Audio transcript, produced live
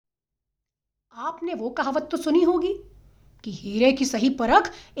आपने वो कहावत तो सुनी होगी कि हीरे की सही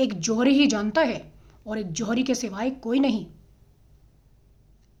परख एक जौहरी ही जानता है और एक जौहरी के सिवाय कोई नहीं।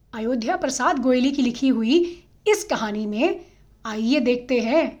 अयोध्या प्रसाद गोयली की लिखी हुई इस कहानी में आइए देखते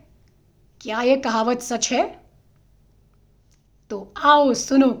हैं क्या ये कहावत सच है। तो आओ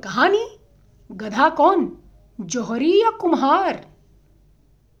सुनो कहानी, गधा कौन, जौहरी या कुम्हार।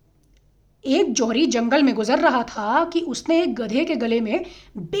 एक जौहरी जंगल में गुजर रहा था कि उसने एक गधे के गले में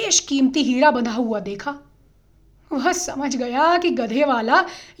बेशकीमती हीरा बंधा हुआ देखा। वह समझ गया कि गधे वाला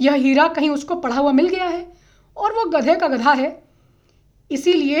यह हीरा कहीं उसको पड़ा हुआ मिल गया है और वो गधे का गधा है,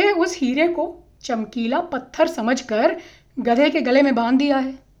 इसीलिए उस हीरे को चमकीला पत्थर समझकर गधे के गले में बांध दिया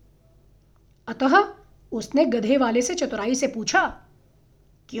है। अतः उसने गधे वाले से चतुराई से पूछा,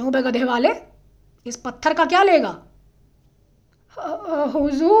 क्यों बे गधे वाले, इस पत्थर का क्या लेगा?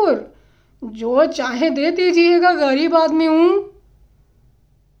 हुजूर, जो चाहे दे दीजिएगा, गरीब आदमी हूं।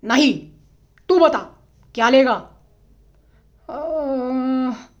 नहीं, तू बता क्या लेगा?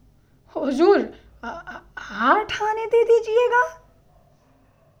 हुजूर, 8 आने दे दीजिएगा,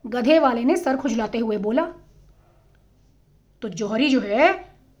 गधे वाले ने सर खुजलाते हुए बोला। तो जौहरी जो है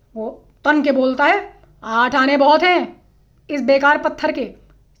वो तन के बोलता है, 8 आने बहुत हैं इस बेकार पत्थर के,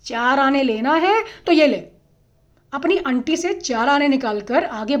 4 आने लेना है तो ये ले। अपनी अंटी से 4 आने निकालकर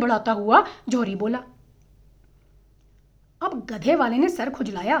आगे बढ़ाता हुआ जौहरी बोला। अब गधे वाले ने सर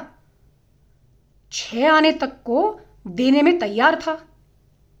खुजलाया, 6 आने तक को देने में तैयार था,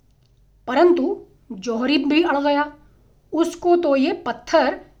 परंतु जौहरी भी अड़ गया। उसको तो ये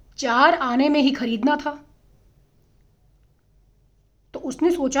पत्थर 4 आने में ही खरीदना था। तो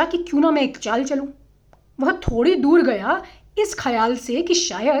उसने सोचा कि क्यों ना मैं एक चाल चलूं। वह थोड़ी दूर गया इस ख्याल से कि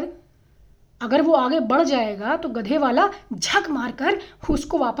शायद अगर वो आगे बढ़ जाएगा तो गधे वाला झक मारकर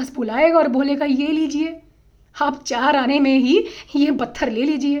उसको वापस बुलाएगा और बोलेगा, ये लीजिए, आप 4 आने में ही ये पत्थर ले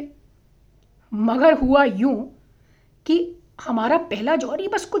लीजिए। मगर हुआ यूं कि हमारा पहला जौहरी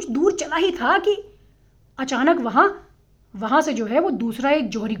बस कुछ दूर चला ही था कि अचानक वहां से जो है वो दूसरा एक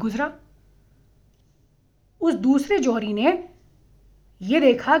जौहरी गुजरा। उस दूसरे जौहरी ने ये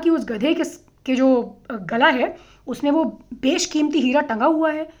देखा कि उस गधे के जो गला है उसमें वो बेशकीमती हीरा टंगा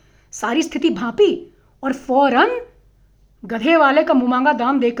हुआ है। सारी स्थिति भांपी और फौरन गधे वाले का मुंह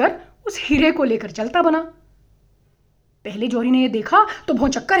दाम देकर उस हीरे को लेकर चलता बना। पहले जौहरी ने ये देखा तो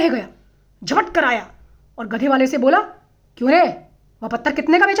भौंचक्का रह गया, झपट कर आया और गधे वाले से बोला, क्यों रे, वह पत्थर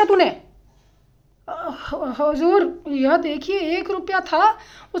कितने का बेचा तूने? हुजूर, यह देखिए 1 रुपया था,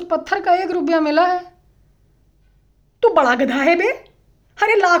 उस पत्थर का 1 रुपया मिला है। तू बड़ा गधा है बे,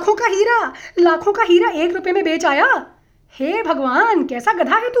 अरे लाखों का हीरा 1 रुपये में बेच आया। हे भगवान, कैसा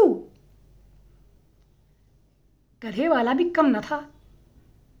गधा है तू। गधे वाला भी कम न था,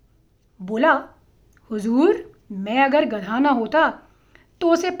 बोला, हुजूर, मैं अगर गधा ना होता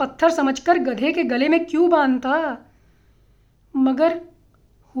तो उसे पत्थर समझकर गधे के गले में क्यों बांधता, मगर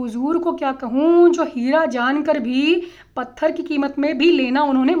हुजूर को क्या कहूँ जो हीरा जानकर भी पत्थर की कीमत में भी लेना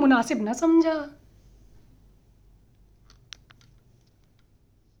उन्होंने मुनासिब न समझा।